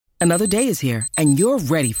Another day is here, and you're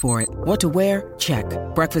ready for it. What to wear? Check.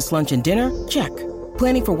 Breakfast, lunch, and dinner? Check.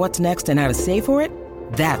 Planning for what's next and how to save for it?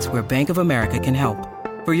 That's where Bank of America can help.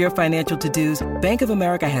 For your financial to-dos, Bank of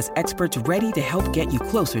America has experts ready to help get you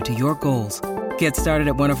closer to your goals. Get started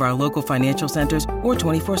at one of our local financial centers or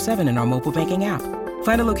 24/7 in our mobile banking app.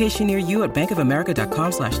 Find a location near you at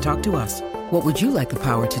bankofamerica.com/talktous. What would you like the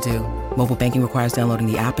power to do? Mobile banking requires downloading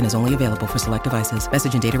the app and is only available for select devices.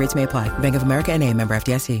 Message and data rates may apply. Bank of America N.A., member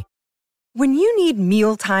FDIC. When you need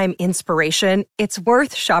mealtime inspiration, it's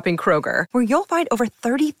worth shopping Kroger, where you'll find over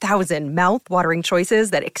 30,000 mouth-watering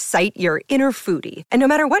choices that excite your inner foodie. And no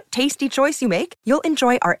matter what tasty choice you make, you'll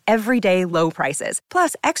enjoy our everyday low prices,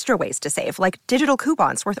 plus extra ways to save, like digital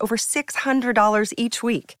coupons worth over $600 each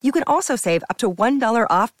week. You can also save up to $1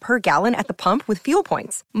 off per gallon at the pump with fuel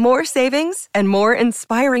points. More savings and more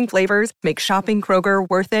inspiring flavors make shopping Kroger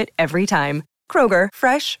worth it every time. Kroger,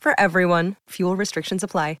 fresh for everyone. Fuel restrictions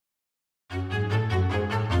apply.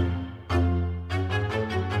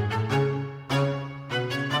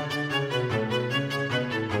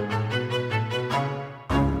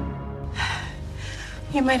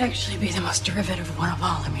 You might actually be the most derivative one of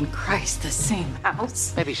all. I mean, Christ, the same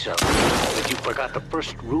house. Maybe so, but you forgot the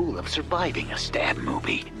first rule of surviving a stab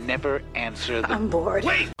movie. Never answer the... I'm bored.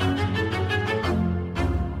 Wait!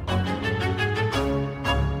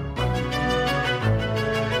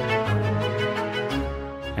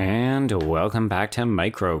 And welcome back to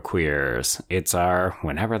Micro Queers. It's our,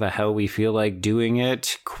 whenever the hell we feel like doing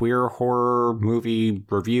it, queer horror movie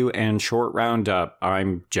review and short roundup.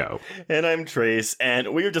 I'm Joe. And I'm Trace,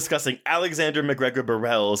 and we are discussing Alexander McGregor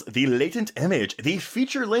Burrell's The Latent Image, the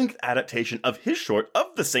feature-length adaptation of his short of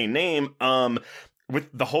the same name, with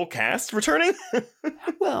the whole cast returning?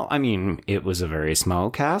 Well, I mean, it was a very small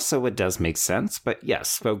cast, so it does make sense. But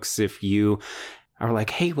yes, folks, if you are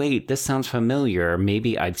like, hey, wait, this sounds familiar,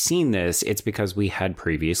 maybe I've seen this, it's because we had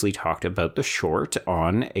previously talked about the short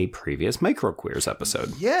on a previous Microqueers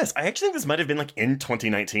episode. Yes, I actually think this might have been like in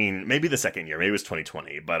 2019, maybe the second year, maybe it was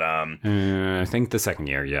 2020, but I think the second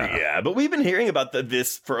year, yeah. Yeah, but we've been hearing about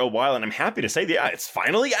this for a while, and I'm happy to say, yeah, it's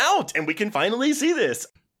finally out, and we can finally see this.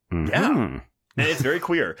 Mm-hmm. Yeah. And it's very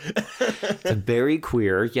queer. It's very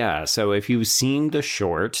queer, yeah. So if you've seen the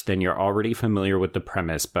short, then you're already familiar with the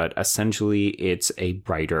premise. But essentially, it's a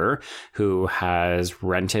writer who has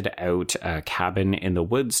rented out a cabin in the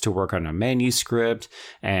woods to work on a manuscript,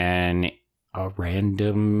 and a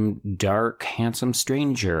random, dark, handsome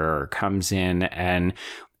stranger comes in, and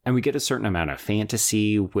we get a certain amount of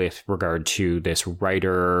fantasy with regard to this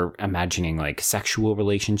writer imagining like sexual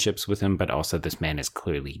relationships with him, but also this man is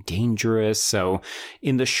clearly dangerous. So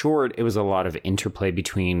in the short, it was a lot of interplay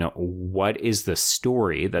between what is the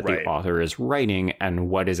story that the author is writing and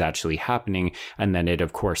what is actually happening. And then it,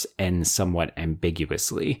 of course, ends somewhat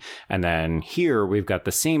ambiguously. And then here we've got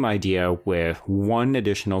the same idea with one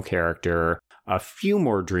additional character, a few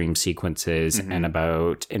more dream sequences, and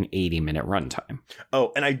about an 80-minute runtime.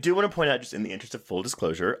 Oh, and I do want to point out, just in the interest of full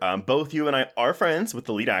disclosure, both you and I are friends with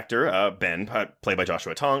the lead actor, Ben, played by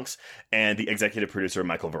Joshua Tonks, and the executive producer,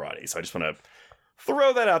 Michael Verratti. So I just want to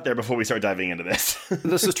throw that out there before we start diving into this.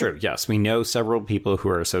 This is true. Yes, we know several people who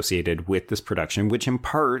are associated with this production, which in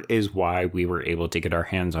part is why we were able to get our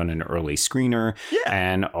hands on an early screener,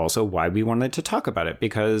 and also why we wanted to talk about it,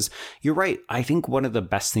 because you're right. I think one of the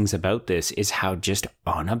best things about this is how just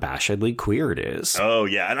unabashedly queer it is. Oh,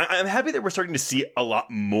 yeah. And I'm happy that we're starting to see a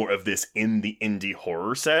lot more of this in the indie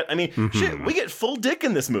horror set. I mean, shit, we get full dick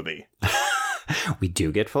in this movie. We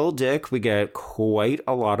do get full dick. We get quite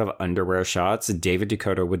a lot of underwear shots. David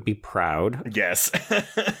Dakota would be proud. Yes.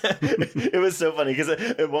 It was so funny because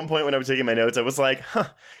at one point when I was taking my notes, I was like,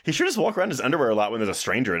 he should just walk around in his underwear a lot when there's a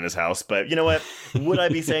stranger in his house. But you know what? Would I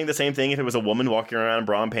be saying the same thing if it was a woman walking around in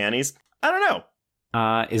bra and panties? I don't know.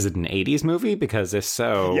 Is it an 80s movie? Because if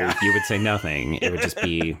so, you would say nothing. It would just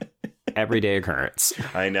be everyday occurrence.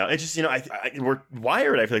 I know. It's just, we're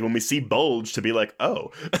wired, I feel like, when we see bulge to be like,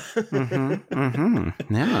 oh.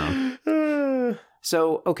 Yeah.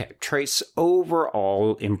 So, okay, Trace,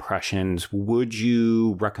 overall impressions. Would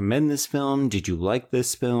you recommend this film? Did you like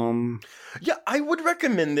this film? Yeah, I would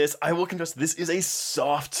recommend this. I will confess, this is a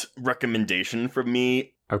soft recommendation for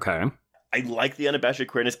me. Okay. I like the unabashed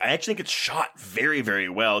queerness. I actually think it's shot very, very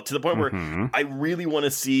well, to the point where I really want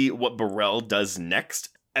to see what Burrell does next,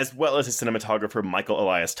 as well as his cinematographer, Michael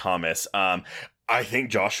Elias Thomas. I think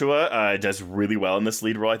Joshua does really well in this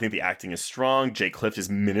lead role. I think the acting is strong. Jay Clift is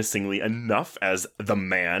menacingly enough as the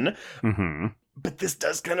man. But this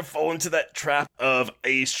does kind of fall into that trap of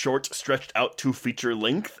a short stretched out to feature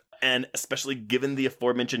length. and especially given the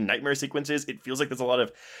aforementioned nightmare sequences, it feels like there's a lot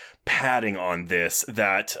of padding on this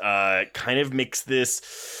that kind of makes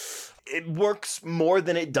this... It works more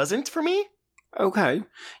than it doesn't for me. Okay.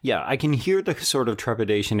 Yeah, I can hear the sort of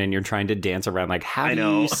trepidation and you're trying to dance around like, how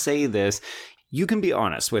do you say this? You can be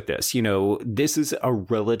honest with this. You know, this is a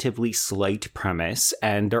relatively slight premise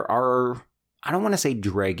and there are, I don't want to say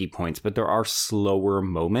draggy points, but there are slower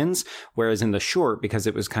moments. Whereas in the short, because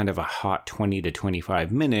it was kind of a hot 20 to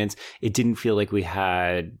 25 minutes, it didn't feel like we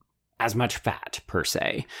had as much fat per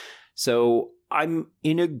se. So I'm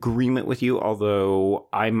in agreement with you, although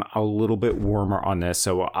I'm a little bit warmer on this.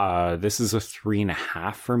 So this is a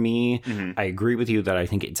 3.5 for me. Mm-hmm. I agree with you that I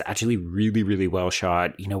think it's actually really, really well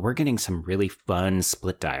shot. You know, we're getting some really fun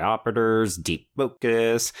split diopters, deep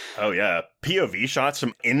focus. Oh, yeah. POV shots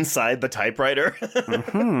from inside the typewriter.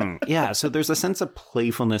 Mm-hmm. Yeah, so there's a sense of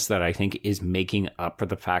playfulness that I think is making up for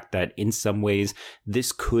the fact that in some ways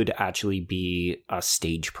this could actually be a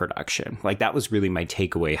stage production. Like that was really my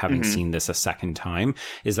takeaway having seen this a second time,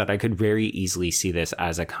 is that I could very easily see this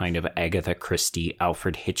as a kind of Agatha Christie,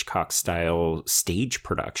 Alfred Hitchcock style stage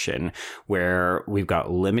production where we've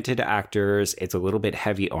got limited actors. It's a little bit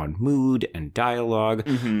heavy on mood and dialogue,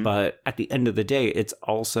 but at the end of the day, it's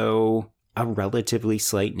also a relatively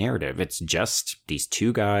slight narrative. It's just these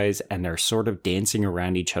two guys and they're sort of dancing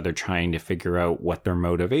around each other trying to figure out what their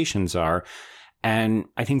motivations are. And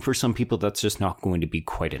I think for some people, that's just not going to be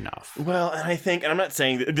quite enough. Well, and I think, and I'm not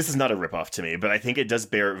saying that this is not a ripoff to me, but I think it does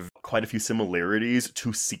bear quite a few similarities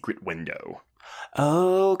to Secret Window.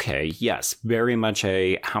 Okay, yes, very much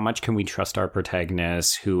a how much can we trust our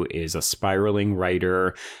protagonist who is a spiraling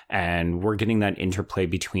writer, and we're getting that interplay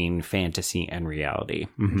between fantasy and reality.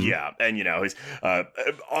 Mm-hmm. Yeah, and you know, he's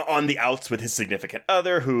on the outs with his significant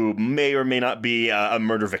other who may or may not be a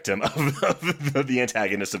murder victim of the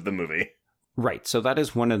antagonist of the movie. Right. So that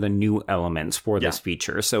is one of the new elements for this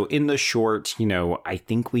feature. So in the short, you know, I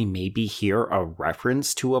think we maybe hear a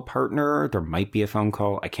reference to a partner. There might be a phone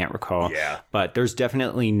call. I can't recall. Yeah. But there's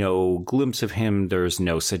definitely no glimpse of him. There's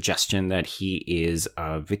no suggestion that he is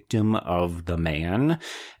a victim of the man.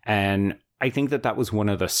 And I think that that was one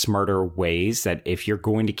of the smarter ways that if you're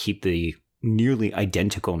going to keep the nearly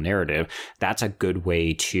identical narrative, that's a good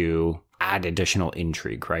way to add additional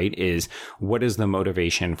intrigue, right? Is what is the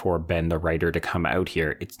motivation for Ben, the writer, to come out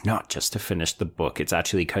here? It's not just to finish the book. It's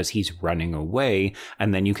actually because he's running away.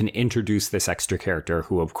 And then you can introduce this extra character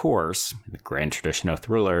who, of course, in the grand tradition of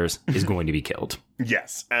thrillers, is going to be killed.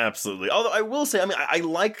 Yes, absolutely. Although I will say, I mean, I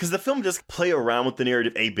like, because the film does play around with the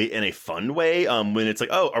narrative a bit in a fun way, when it's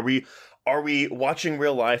like, oh, are we watching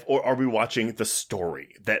real life or are we watching the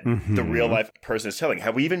story that the real life person is telling?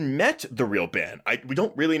 Have we even met the real Ben? We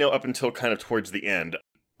don't really know up until kind of towards the end.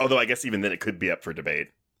 Although I guess even then it could be up for debate.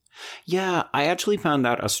 Yeah, I actually found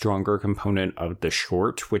that a stronger component of the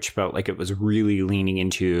short, which felt like it was really leaning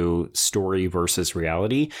into story versus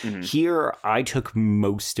reality. Here, I took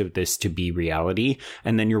most of this to be reality.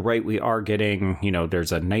 And then you're right, we are getting, you know,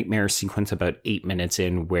 there's a nightmare sequence about 8 minutes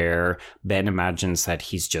in where Ben imagines that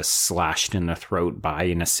he's just slashed in the throat by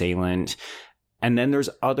an assailant. And then there's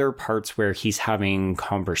other parts where he's having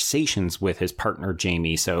conversations with his partner,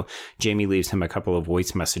 Jamie. So Jamie leaves him a couple of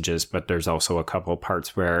voice messages, but there's also a couple of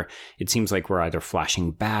parts where it seems like we're either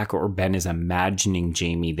flashing back or Ben is imagining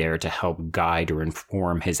Jamie there to help guide or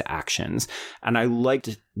inform his actions. And I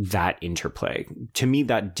liked that interplay. To me,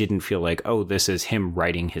 that didn't feel like, oh, this is him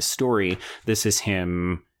writing his story. This is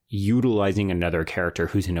him utilizing another character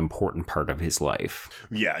who's an important part of his life.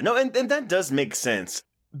 Yeah, no, and that does make sense.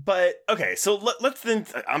 But, okay, so let's then,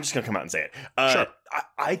 I'm just going to come out and say it. Sure.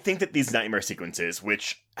 I think that these nightmare sequences,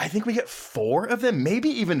 which I think we get 4 of them, maybe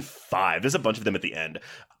even 5. There's a bunch of them at the end.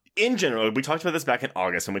 In general, we talked about this back in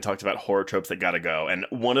August when we talked about horror tropes that gotta go. And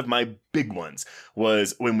one of my big ones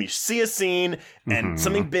was when we see a scene and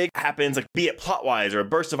something big happens, like be it plot-wise or a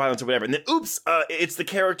burst of violence or whatever, and then, oops, it's the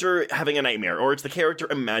character having a nightmare or it's the character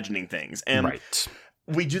imagining things. And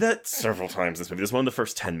we do that several times in this movie. This is one of the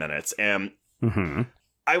first 10 minutes. And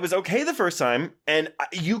I was okay the first time, and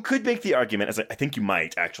you could make the argument, as I think you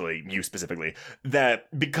might, actually, you specifically, that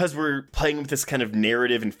because we're playing with this kind of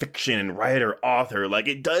narrative and fiction and writer, author, like,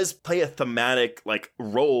 it does play a thematic, like,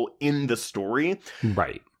 role in the story.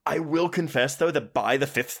 Right. I will confess, though, that by the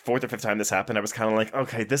 4th or 5th time this happened, I was kind of like,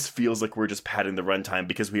 okay, this feels like we're just padding the runtime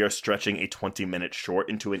because we are stretching a 20-minute short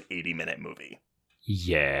into an 80-minute movie.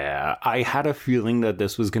 Yeah, I had a feeling that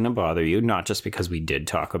this was going to bother you, not just because we did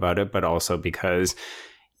talk about it, but also because,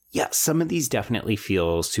 yeah, some of these definitely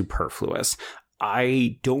feel superfluous.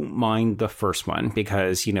 I don't mind the first one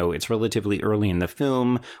because, you know, it's relatively early in the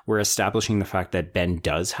film. We're establishing the fact that Ben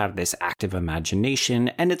does have this active imagination,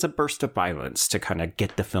 and it's a burst of violence to kind of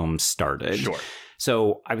get the film started. Sure.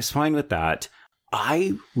 So I was fine with that.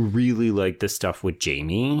 I really like the stuff with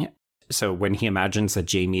Jamie. So when he imagines that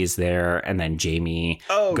Jamie is there and then Jamie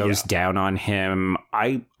goes down on him,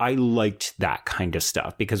 I liked that kind of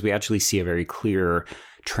stuff because we actually see a very clear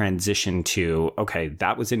transition to, okay,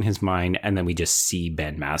 that was in his mind, and then we just see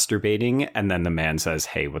Ben masturbating, and then the man says,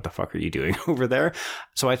 hey, what the fuck are you doing over there?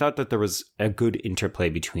 So I thought that there was a good interplay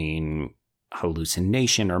between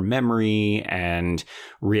hallucination or memory and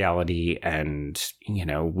reality, and, you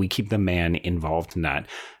know, we keep the man involved in that.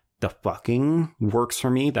 The fucking works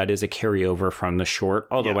for me. That is a carryover from the short,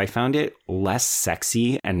 although I found it less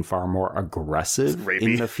sexy and far more aggressive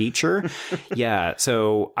in the feature. Yeah.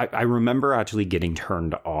 So I remember actually getting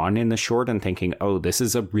turned on in the short and thinking, oh, this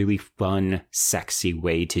is a really fun, sexy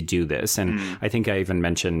way to do this. And I think I even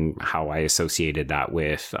mentioned how I associated that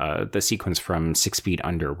with the sequence from 6 Feet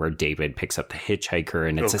Under where David picks up the hitchhiker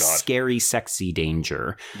and it's a scary, sexy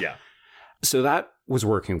danger. Yeah. So that was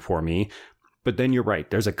working for me. But then you're right.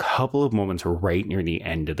 There's a couple of moments right near the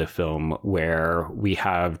end of the film where we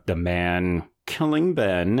have the man killing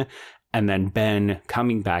Ben and then Ben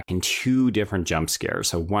coming back in 2 different jump scares.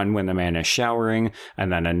 So one when the man is showering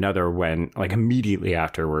and then another when, like, immediately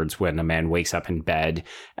afterwards when the man wakes up in bed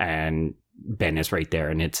and Ben is right there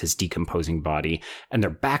and it's his decomposing body. And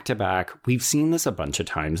they're back to back. We've seen this a bunch of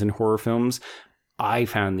times in horror films. I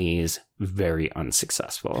found these very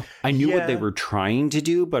unsuccessful. I knew what they were trying to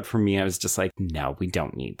do, but for me, I was just like, no, we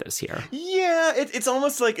don't need this here. Yeah, it's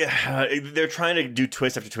almost like they're trying to do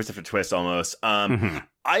twist after twist after twist almost.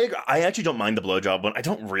 I actually don't mind the blowjob one. I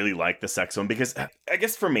don't really like the sex one because I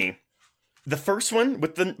guess for me, the first one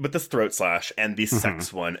with the throat slash and the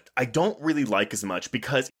sex one, I don't really like as much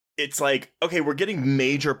because it's like, okay, we're getting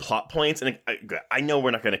major plot points, and I know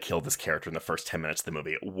we're not going to kill this character in the first 10 minutes of the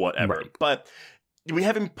movie, whatever, right. But we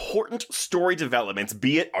have important story developments,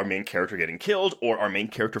 be it our main character getting killed or our main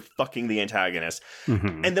character fucking the antagonist.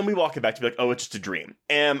 And then we walk it back to be like, oh, it's just a dream.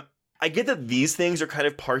 And I get that these things are kind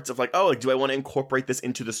of parts of like, oh, like, do I want to incorporate this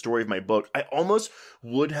into the story of my book? I almost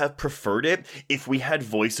would have preferred it if we had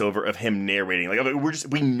voiceover of him narrating.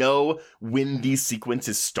 Like, we know when these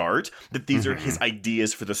sequences start, that these are his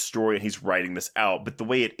ideas for the story and he's writing this out. But the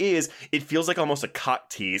way it is, it feels like almost a cock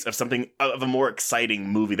tease of something, of a more exciting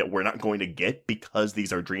movie that we're not going to get because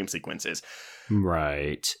these are dream sequences.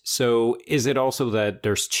 Right. So is it also that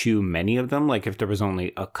there's too many of them? Like if there was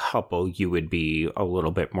only a couple, you would be a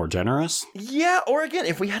little bit more generous? Yeah. Or again,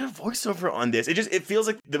 if we had a voiceover on this, it feels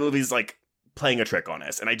like the movie's like playing a trick on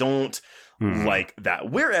us. And I don't like that.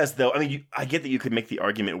 Whereas though, I mean, I get that you could make the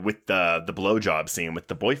argument with the blowjob scene with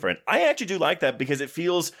the boyfriend. I actually do like that because it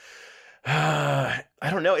feels, I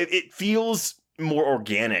don't know, it feels more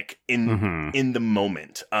organic in the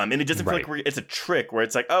moment, and it doesn't feel like it's a trick where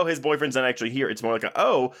it's like, oh, his boyfriend's not actually here. It's more like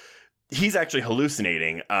oh, he's actually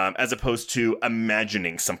hallucinating, as opposed to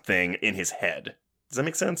imagining something in his head. Does that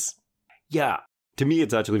make sense? Yeah, to me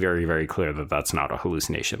it's actually very, very clear that that's not a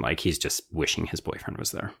hallucination. Like he's just wishing his boyfriend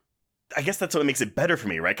was there. I guess that's what makes it better for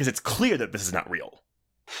me, right? Because it's clear that this is not real.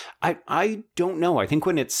 I don't know. I think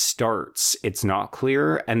when it starts, it's not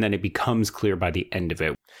clear, and then it becomes clear by the end of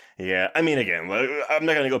it. Yeah, I mean, again, I'm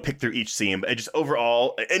not going to go pick through each scene, but just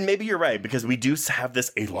overall, and maybe you're right, because we do have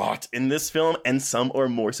this a lot in this film, and some are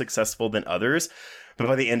more successful than others, but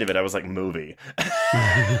by the end of it, I was like, movie.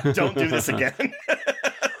 Don't do this again.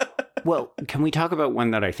 Well, can we talk about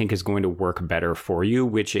one that I think is going to work better for you,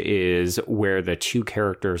 which is where the two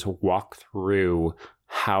characters walk through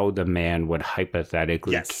how the man would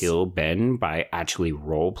hypothetically kill Ben by actually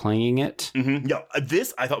role-playing it. Yeah,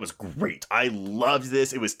 this I thought was great. I loved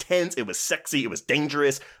this. It was tense, it was sexy, it was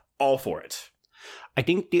dangerous, all for it. I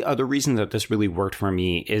think the other reason that this really worked for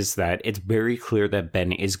me is that it's very clear that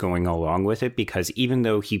Ben is going along with it, because even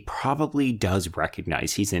though he probably does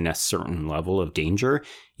recognize he's in a certain level of danger,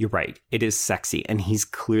 you're right, it is sexy and he's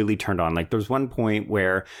clearly turned on. Like there's one point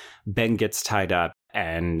where Ben gets tied up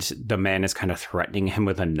and the man is kind of threatening him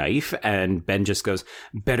with a knife, and Ben just goes,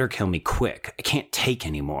 better kill me quick. I can't take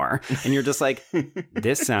anymore. And you're just like,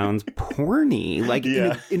 this sounds porny, like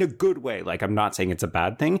in a good way. Like, I'm not saying it's a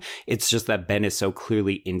bad thing. It's just that Ben is so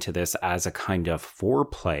clearly into this as a kind of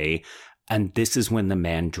foreplay. And this is when the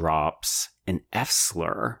man drops an F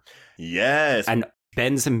slur. Yes. And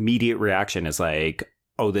Ben's immediate reaction is like,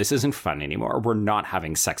 oh, this isn't fun anymore. We're not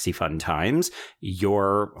having sexy fun times.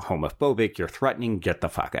 You're homophobic. You're threatening. Get the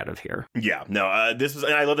fuck out of here. Yeah, no, this was,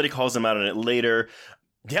 and I love that he calls him out on it later.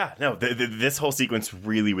 Yeah, no, this whole sequence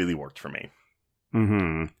really, really worked for me.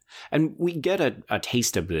 Mm-hmm. And we get a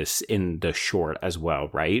taste of this in the short as well,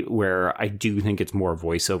 right? Where I do think it's more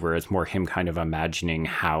voiceover. It's more him kind of imagining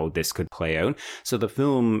how this could play out. So the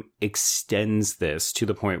film extends this to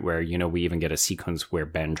the point where, you know, we even get a sequence where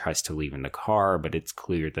Ben tries to leave in the car, but it's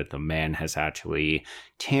clear that the man has actually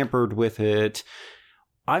tampered with it.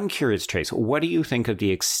 I'm curious, Trace, what do you think of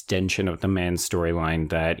the extension of the man's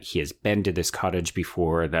storyline that he has been to this cottage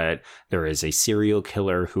before, that there is a serial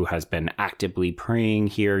killer who has been actively preying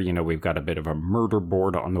here? You know, we've got a bit of a murder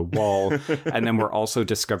board on the wall. And then we're also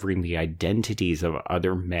discovering the identities of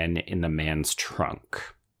other men in the man's trunk.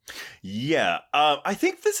 Yeah, I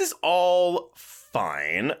think this is all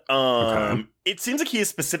fine. Okay. It seems like he is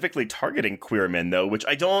specifically targeting queer men, though, which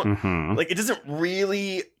I don't, like, it doesn't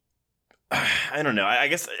really... I don't know. I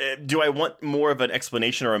guess, do I want more of an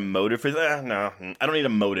explanation or a motive for that? No, I don't need a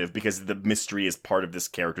motive because the mystery is part of this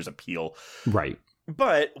character's appeal. Right.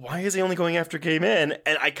 But why is he only going after gay men?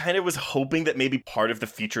 And I kind of was hoping that maybe part of the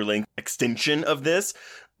feature-length extension of this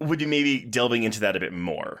would be maybe delving into that a bit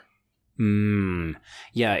more.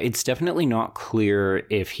 Yeah, it's definitely not clear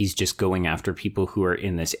if he's just going after people who are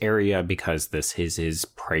in this area because this is his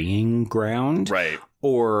preying ground. Right.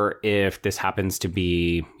 Or if this happens to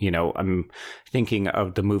be, you know, I'm thinking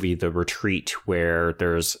of the movie The Retreat, where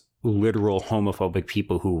there's literal homophobic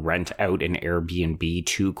people who rent out an Airbnb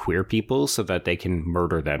to queer people so that they can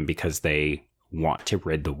murder them because they want to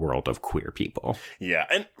rid the world of queer people. Yeah.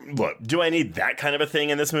 And look, do I need that kind of a thing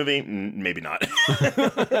in this movie? Maybe not.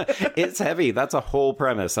 It's heavy. That's a whole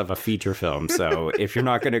premise of a feature film. So if you're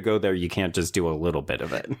not going to go there, you can't just do a little bit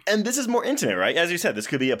of it. And this is more intimate, right? As you said, this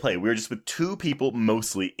could be a play. We're just with two people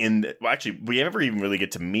mostly in the... Well, actually, we never even really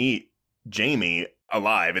get to meet Jamie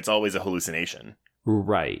alive. It's always a hallucination.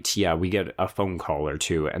 Right. Yeah, we get a phone call or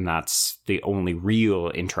two, and that's the only real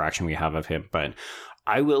interaction we have of him. But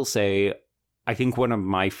I will say, I think one of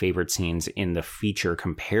my favorite scenes in the feature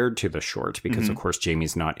compared to the short, because of course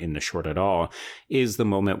Jamie's not in the short at all, is the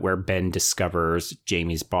moment where Ben discovers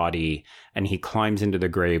Jamie's body and he climbs into the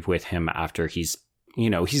grave with him after he's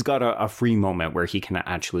got a free moment where he can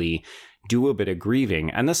actually do a bit of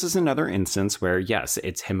grieving. And this is another instance where, yes,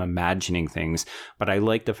 it's him imagining things, but I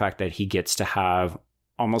like the fact that he gets to have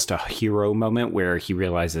almost a hero moment where he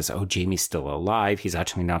realizes, oh, Jamie's still alive. He's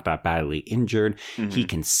actually not that badly injured. He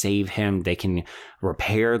can save him. They can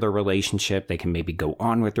repair the relationship. They can maybe go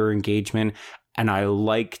on with their engagement. And I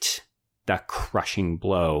liked that crushing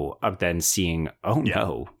blow of then seeing, oh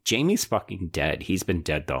no, Jamie's fucking dead. He's been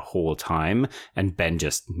dead the whole time. And Ben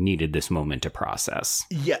just needed this moment to process.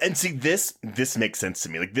 Yeah. And see, this makes sense to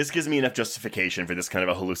me. Like, this gives me enough justification for this kind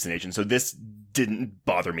of a hallucination. So this didn't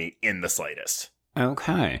bother me in the slightest.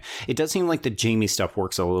 Okay. It does seem like the Jamie stuff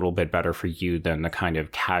works a little bit better for you than the kind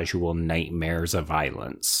of casual nightmares of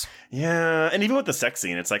violence. Yeah, and even with the sex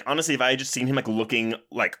scene, it's like, honestly, if I had just seen him, like, looking,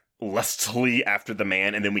 like, lustfully after the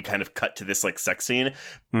man, and then we kind of cut to this, like, sex scene,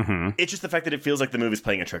 it's just the fact that it feels like the movie's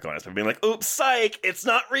playing a trick on us. We're being like, oops, psych, it's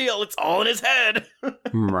not real, it's all in his head.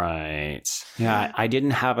 Right. Yeah, I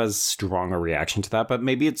didn't have as strong a reaction to that, but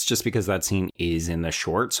maybe it's just because that scene is in the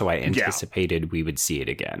short, so I anticipated we would see it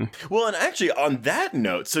again. Well, and actually, on that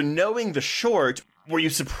note, so knowing the short, were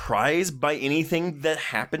you surprised by anything that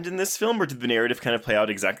happened in this film, or did the narrative kind of play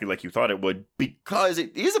out exactly like you thought it would? Because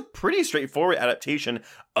it is a pretty straightforward adaptation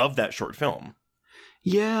of that short film.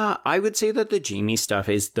 Yeah, I would say that the Jamie stuff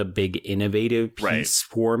is the big innovative piece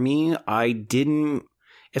for me.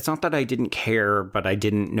 It's not that I didn't care, but I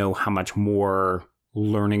didn't know how much more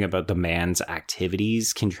learning about the man's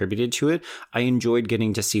activities contributed to it. I enjoyed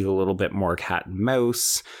getting to see a little bit more cat and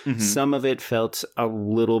mouse. Some of it felt a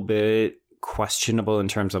little bit questionable in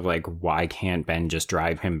terms of, like, why can't Ben just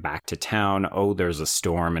drive him back to town? Oh, there's a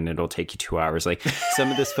storm and it'll take you 2 hours. Like, some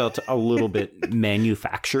of this felt a little bit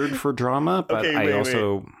manufactured for drama, but okay,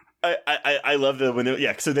 I love the when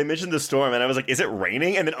so they mentioned the storm and I was like, is it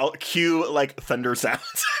raining? And then I'll cue, like, thunder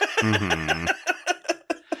sounds.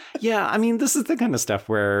 Yeah, I mean, this is the kind of stuff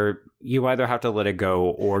where you either have to let it go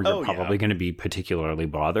or you're probably going to be particularly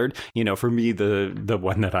bothered. You know, for me, the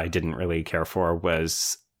one that I didn't really care for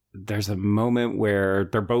was, there's a moment where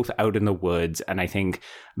they're both out in the woods and I think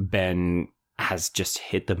Ben has just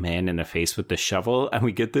hit the man in the face with the shovel and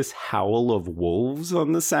we get this howl of wolves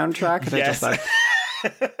on the soundtrack. And I just thought,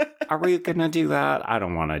 are we going to do that? I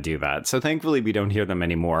don't want to do that. So thankfully we don't hear them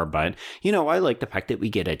anymore. But, you know, I like the fact that we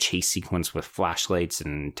get a chase sequence with flashlights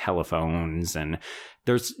and telephones, and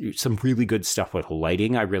there's some really good stuff with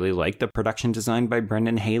lighting. I really like the production design by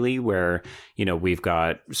Brendan Haley, where, you know, we've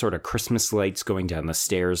got sort of Christmas lights going down the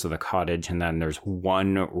stairs of the cottage, and then there's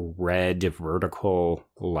one red vertical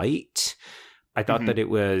light. I thought that it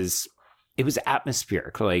was it was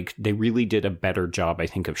atmospheric. Like, they really did a better job, I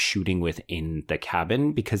think, of shooting within the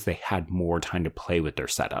cabin because they had more time to play with their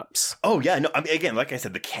setups. Oh, yeah. No, I mean, again, like I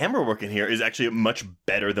said, the camera work in here is actually much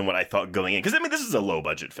better than what I thought going in. Because, I mean, this is a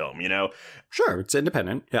low-budget film, you know? Sure, it's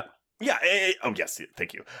independent. Yeah. Yeah. Oh, yes.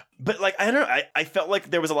 Thank you. But, like, I don't know. I felt like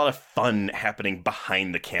there was a lot of fun happening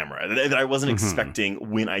behind the camera that I wasn't expecting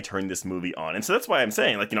when I turned this movie on. And so that's why I'm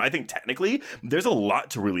saying, like, you know, I think technically there's a lot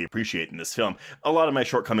to really appreciate in this film. A lot of my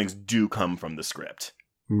shortcomings do come from the script.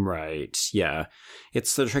 Right. Yeah.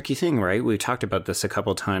 It's the tricky thing, right? We've talked about this a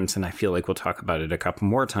couple times, and I feel like we'll talk about it a couple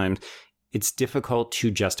more times. It's difficult to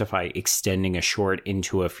justify extending a short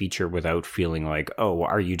into a feature without feeling like, oh,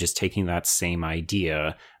 are you just taking that same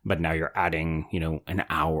idea, but now you're adding, you know, an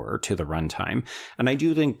hour to the runtime? And I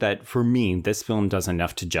do think that for me, this film does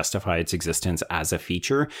enough to justify its existence as a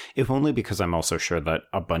feature, if only because I'm also sure that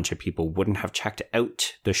a bunch of people wouldn't have checked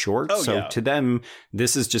out the short. To them,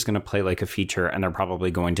 this is just going to play like a feature, and they're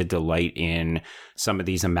probably going to delight in some of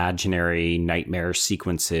these imaginary nightmare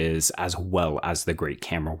sequences as well as the great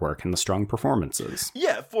camera work and the strong performances.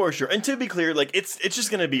 Yeah, for sure. And to be clear, like, it's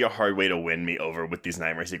just going to be a hard way to win me over with these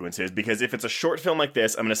nightmare sequences, because if it's a short film like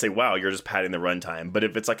this, I'm going to say, wow, you're just padding the runtime. But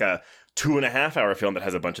if it's like a 2.5 hour film that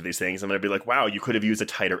has a bunch of these things, I'm going to be like, wow, you could have used a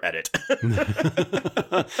tighter edit.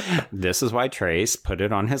 This is why Trace put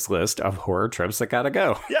it on his list of horror tropes that gotta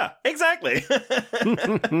go. Yeah, exactly.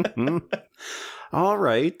 All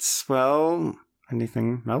right. Well,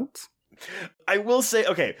 anything else? I will say,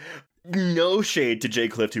 okay, no shade to Jay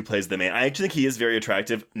Clift, who plays the man. I actually think he is very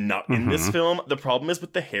attractive, not in this film. The problem is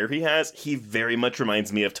with the hair he has, he very much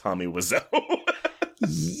reminds me of Tommy Wiseau.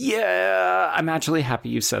 Yeah, I'm actually happy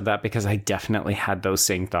you said that, because I definitely had those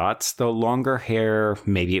same thoughts. The longer hair,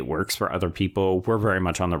 maybe it works for other people. We're very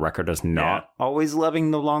much on the record as not always loving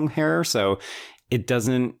the long hair, so it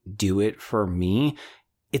doesn't do it for me.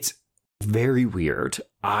 It's very weird.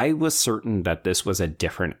 I was certain that this was a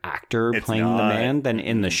different actor playing the man than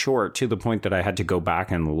in the short, to the point that I had to go back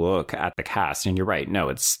and look at the cast. And you're right. No,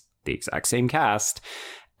 it's the exact same cast.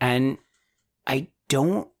 And I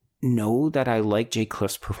don't know that I like Jay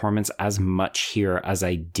Clift's performance as much here as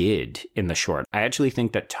I did in the short. I actually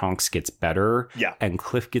think that Tonks gets better and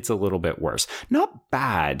Clift gets a little bit worse. Not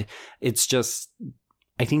bad. It's just,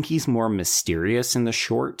 I think he's more mysterious in the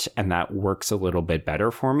short, and that works a little bit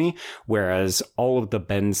better for me. Whereas all of the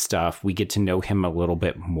Ben stuff, we get to know him a little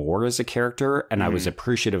bit more as a character, and I was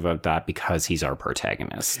appreciative of that because he's our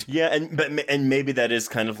protagonist. Yeah, and maybe that is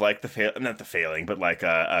kind of like not the failing, but like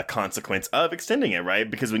a consequence of extending it,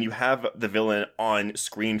 right? Because when you have the villain on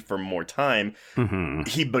screen for more time,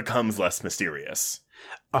 he becomes less mysterious.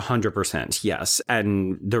 100%, yes.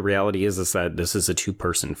 And the reality is that this is a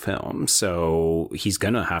 2-person film. So he's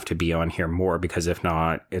going to have to be on here more, because if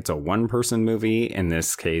not, it's a 1-person movie. In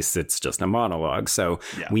this case, it's just a monologue. So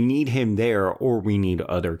we need him there, or we need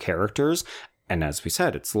other characters. And as we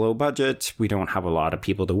said, it's low budget. We don't have a lot of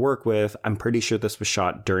people to work with. I'm pretty sure this was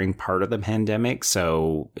shot during part of the pandemic,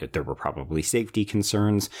 so there were probably safety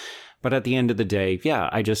concerns. But at the end of the day,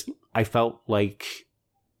 I felt like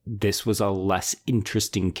this was a less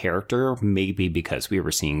interesting character, maybe because we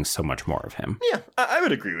were seeing so much more of him. Yeah, I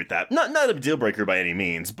would agree with that. Not a deal breaker by any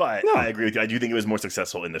means, but I agree with you. I do think it was more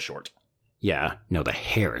successful in the short. Yeah, no, the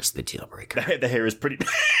hair is the deal breaker. The hair is pretty...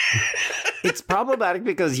 It's problematic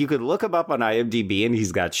because you could look him up on IMDb and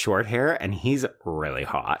he's got short hair and he's really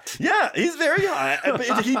hot. Yeah, he's very hot,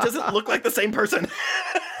 but he doesn't look like the same person.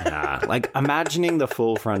 Like imagining the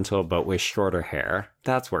full frontal but with shorter hair,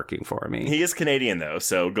 that's working for me. He is Canadian though,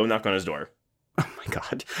 so go knock on his door. Oh my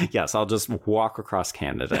God. Yes, I'll just walk across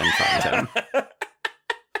Canada and find him.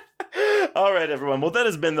 All right, everyone. Well, that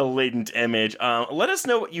has been The Latent Image. Let us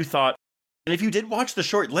know what you thought. And if you did watch the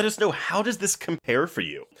short, let us know, how does this compare for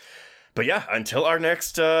you? But yeah, until our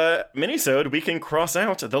next minisode, we can cross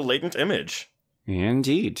out The Latent Image.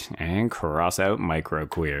 Indeed, and cross out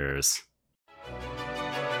microqueers.